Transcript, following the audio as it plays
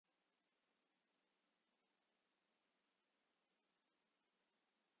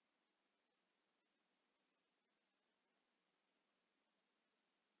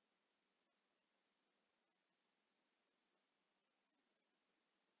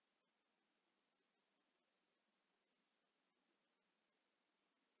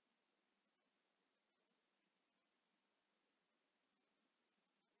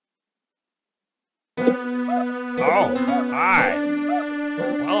Oh, hi.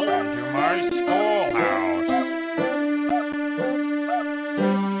 Welcome to my schoolhouse.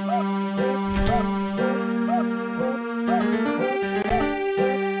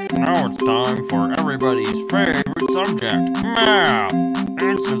 Now it's time for everybody's favorite subject, math.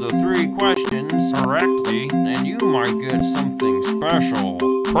 Answer the 3 questions correctly, and you might get something special.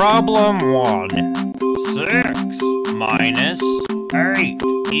 Problem 1. 6 minus 8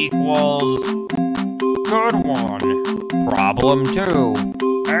 equals... Good one. Problem 2.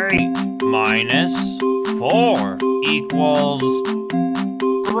 8 minus 4 equals...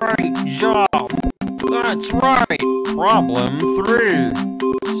 Great job. That's right. Problem 3.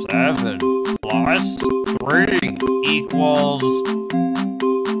 7 plus 3 equals...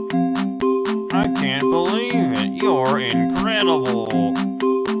 I can't believe it. You're incredible.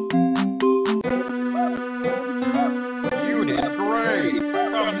 You did great.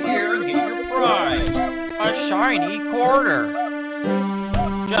 Come here and get your prize. A shiny quarter.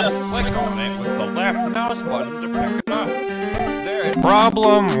 Just click on it with the left mouse button to pick it up. There.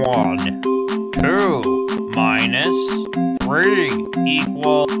 Problem 1. 2 minus 3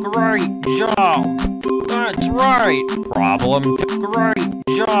 equals... Great job. That's right. Problem 2. Great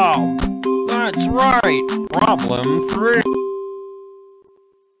job. That's right. Problem 3.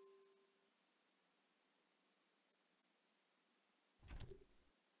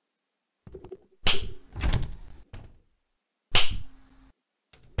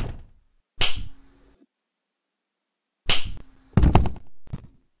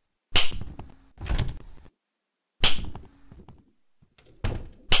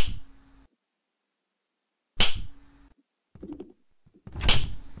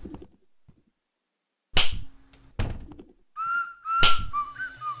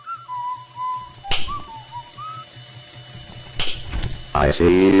 I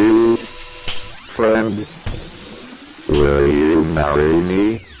see you, friend. Will you marry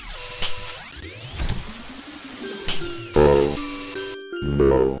me? Oh,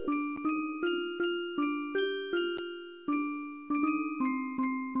 no.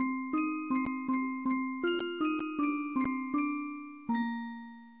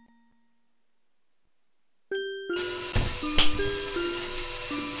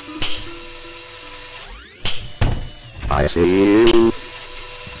 I see you,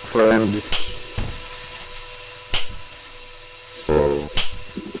 friend. Oh,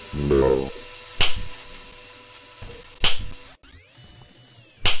 no.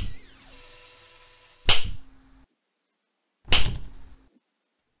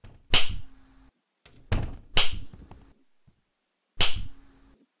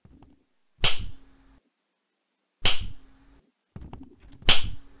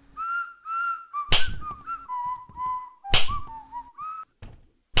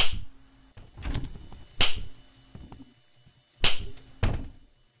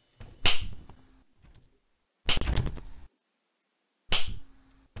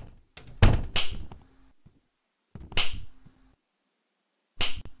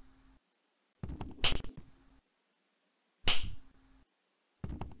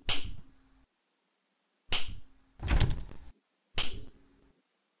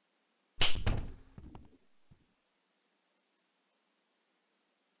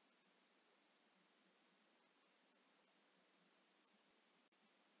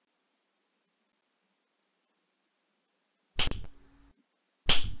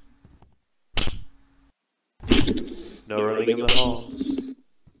 No running in the halls.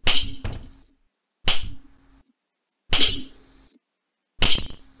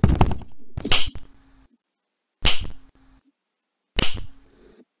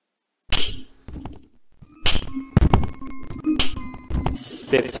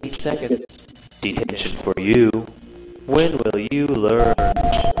 "15 seconds. Detention for you. When will you learn?"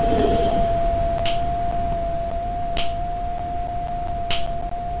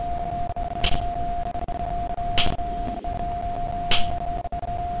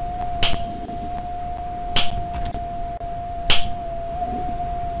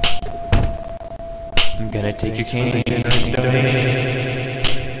 I'm gonna take your cane and donation.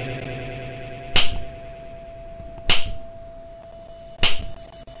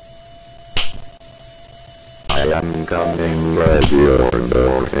 I am coming, ready or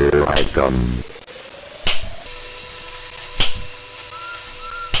no, here I come.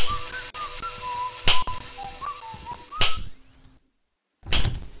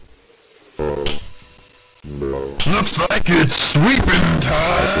 Oh, no. Looks like it's sweeping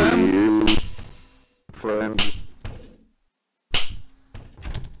time! I see you, friend.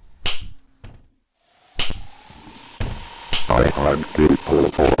 I hunt people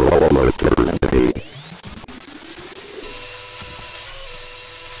for all eternity.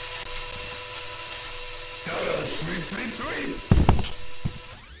 Gotta sweep, sweep, sweep.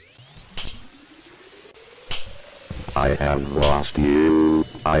 I have lost you.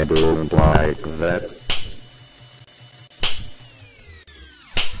 I don't like that.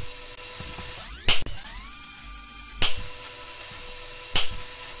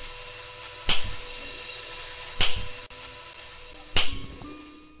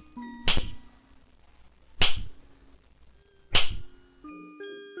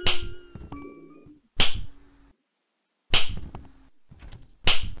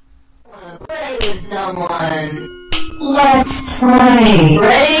 Play with someone. Let's play.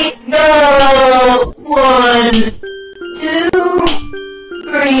 Ready? Go! 1, 2,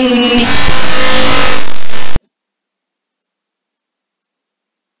 3.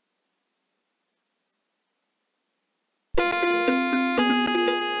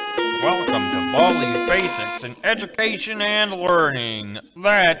 Welcome to Baldis Basics in Education and Learning.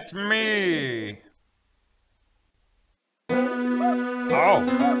 That's me. Oh,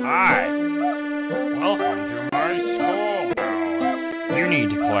 hi. Welcome to my schoolhouse. You need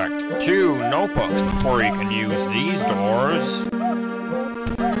to collect 2 notebooks before you can use these doors.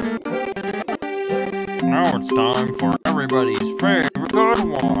 Now it's time for everybody's favorite good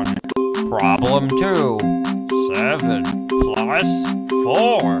one. Problem 2. 7 plus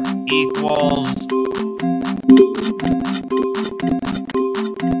 4 equals...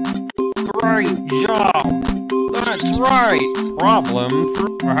 Great job! That's right! Problem 3...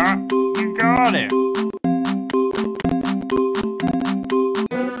 You got it!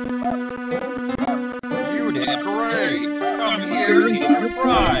 You did great! Come here and get your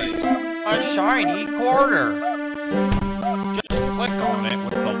prize! A shiny quarter! Just click on it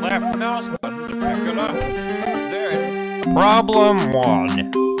with the left mouse button to pick it up. There. Problem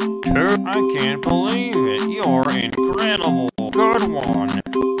 1. 2. I can't believe it! You're incredible! Good one!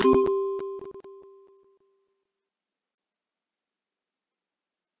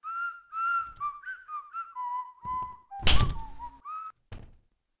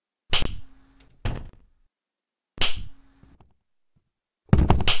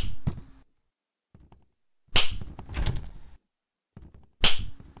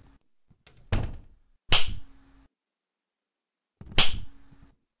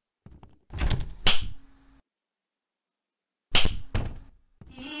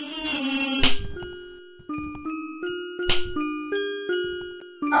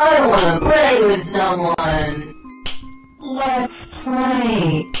 I wanna play with someone. Let's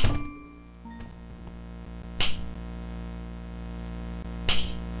play.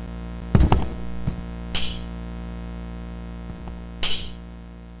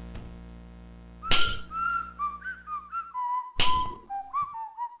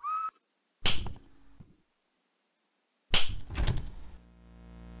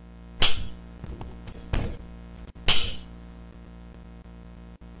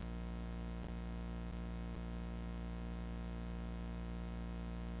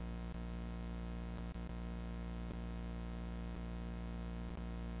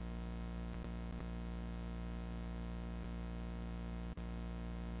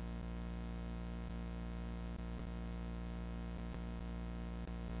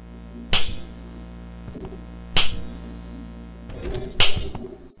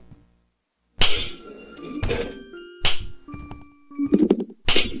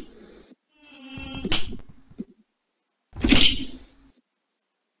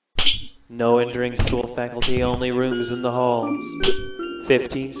 No entering school faculty, only rooms in the halls.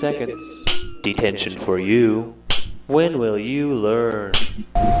 15 seconds. Detention for you. When will you learn?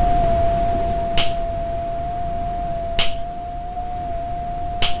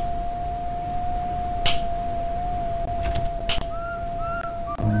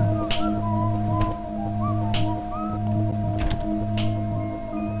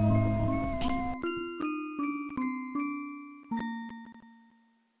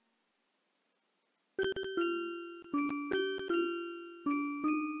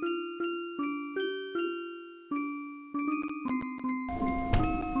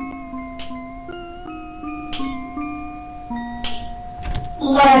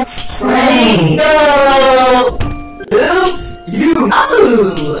 Let's play. Go! Oops, you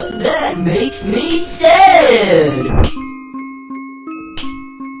know, that makes me sad.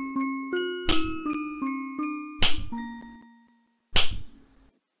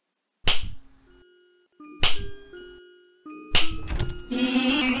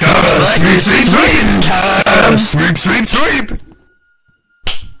 Gotta sweep, sweep, sweep time! Sweep, sweep, sweep!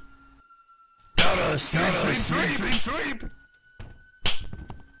 Gotta sweep, sweep, sweep, sweep, sweep!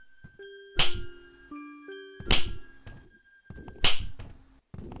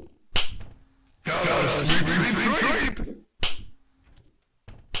 Gotta sweep,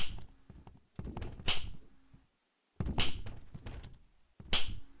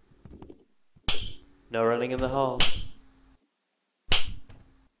 running in the hall.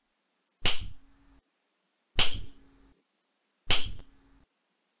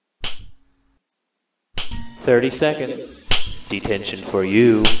 "30 seconds. Detention for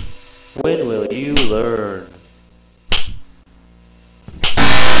you. When will you learn?"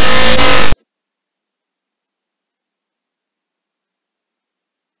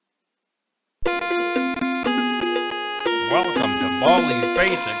 Welcome to baldis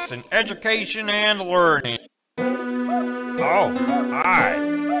Basics in Education and Learning. Oh, hi.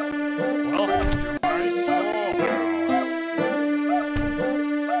 Welcome to my schoolhouse.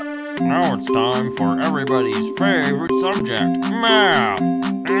 Now it's time for everybody's favorite subject, math.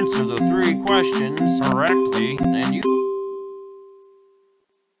 Answer the 3 questions correctly, and you...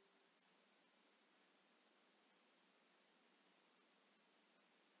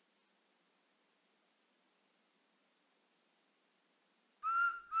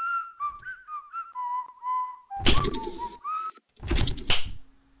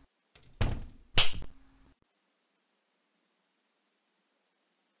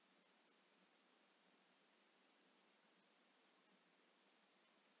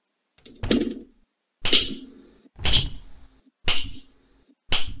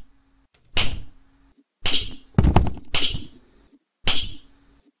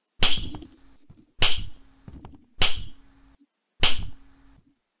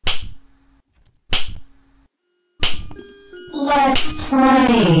 Let's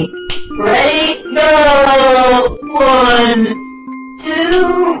play. Ready, go! 1,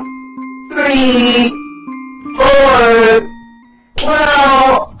 2, 3, 4.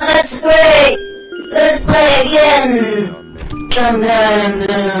 Well, that's great. Let's play again. Sometime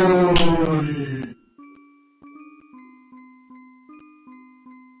soon.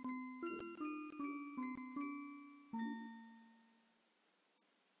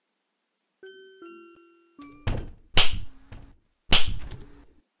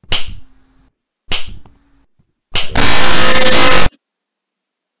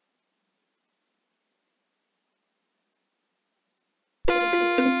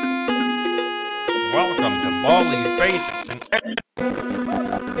 Welcome to baldis Basics in Education.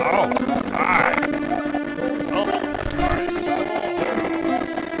 Oh, hi. Welcome to my schoolhouse.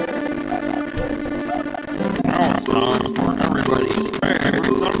 Now it's time for everybody's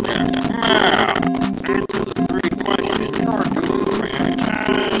favorite subject, math. Answer the 3 questions. You're doing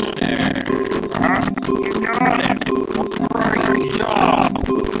fantastic. You got it. Great job.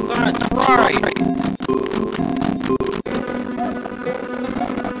 That's right.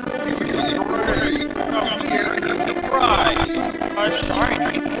 Come here and get the prize. A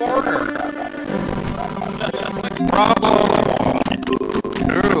shiny quarter. Just a quick problem.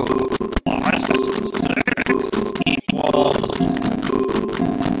 2 plus 6 equals.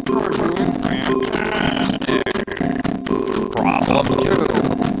 You're doing fantastic. Problem 2.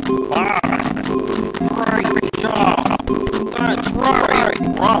 5. Great job. That's right.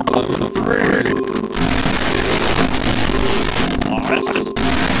 Problem 3. Plus 5.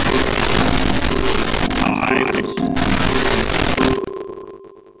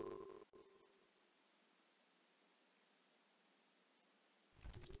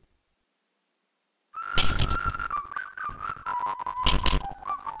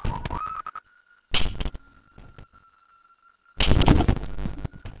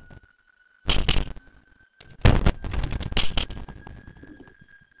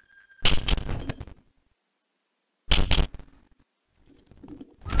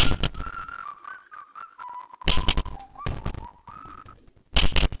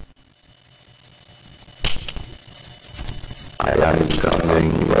 I am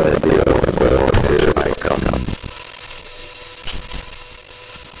coming, ready or go, here I come.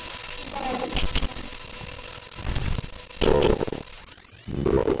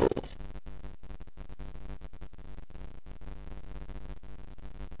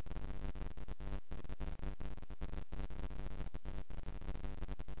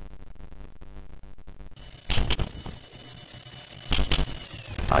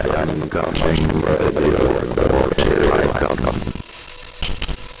 I am coming, ready or go, here I come.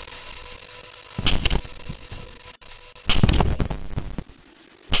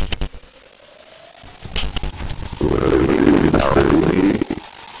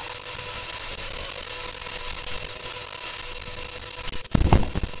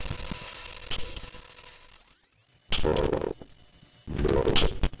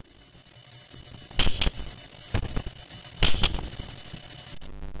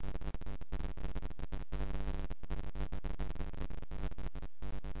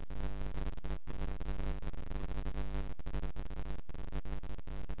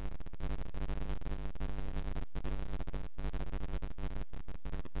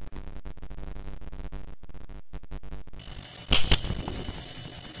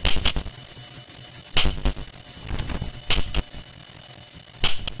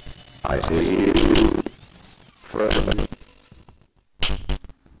 I see you, friend.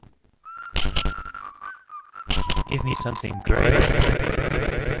 Give me something great.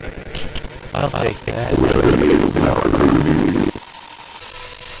 I'll take that.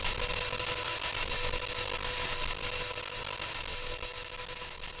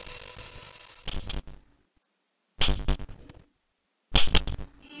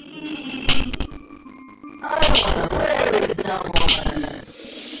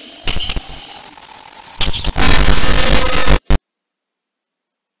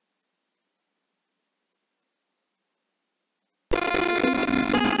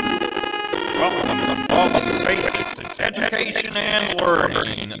 Welcome to Baldis Basics. It's education and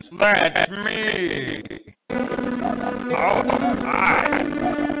learning. That's me. Oh, hi.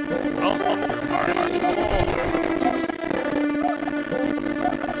 Welcome to my school.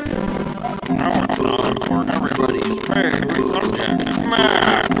 Now it's time for everybody's favorite subject,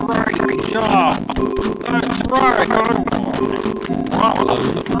 math. Great job. That's right. Good one. Problem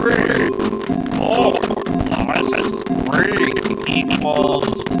 3. 4 plus 3 equals...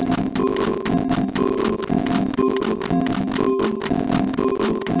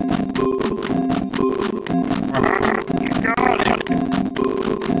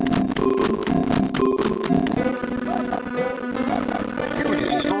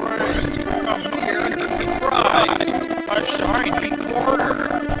 A shiny quarter.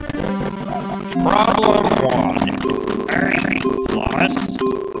 Problem 1. 8 plus...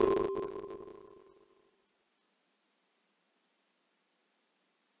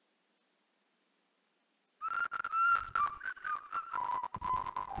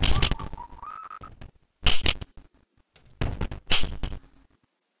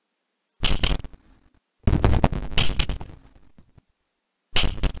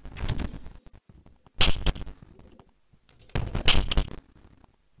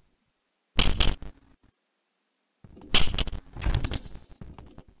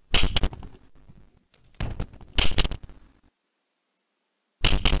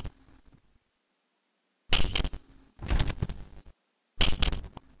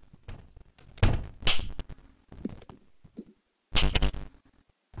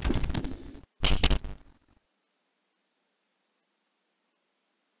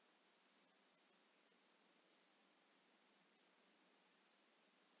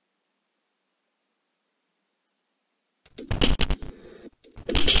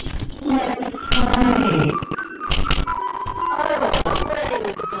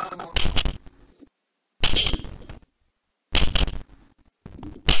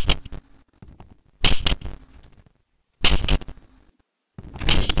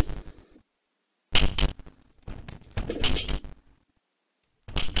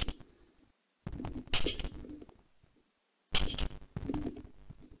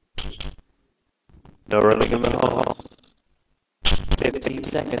 No running in the hall. 15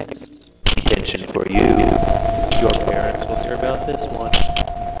 seconds. Detention for you. Your parents will hear about this one.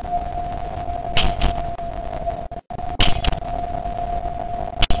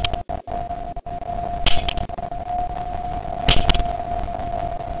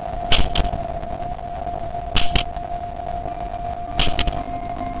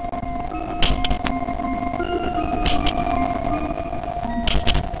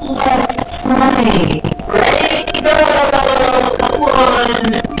 Ready, go!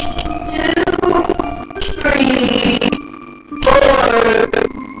 1, 2, 3, 4.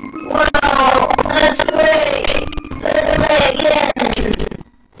 Wow, let's play! Let's play again!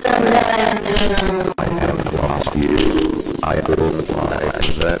 Sometimes, I have lost you. I don't like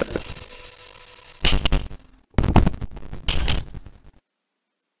that.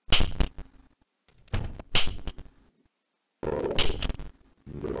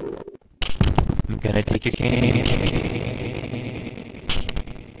 I'm gonna take your cane.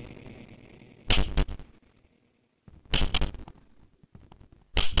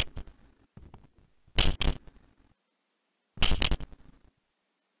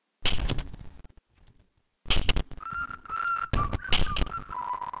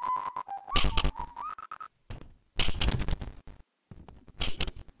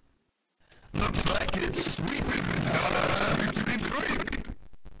 Looks like it's sweeping time. Sweep, sweep, sweep.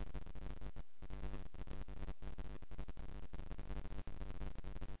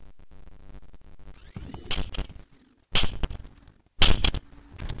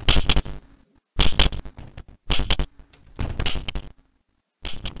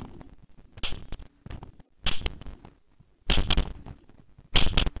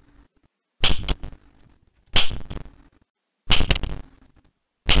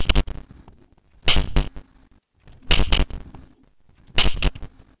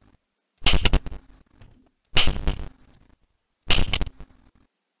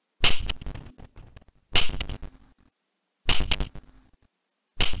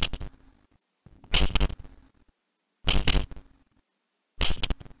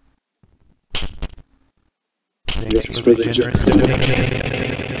 Thanks for the generous donation.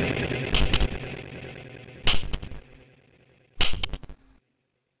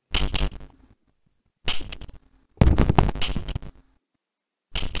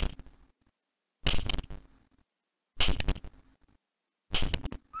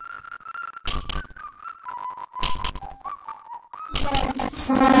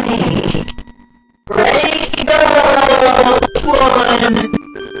 Ready, go! 1, 2,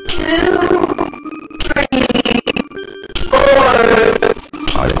 3, 4.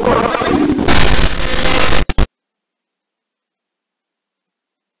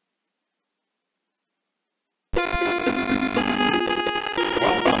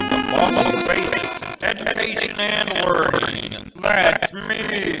 Welcome to Baldis Basics Education and Learning. That's me.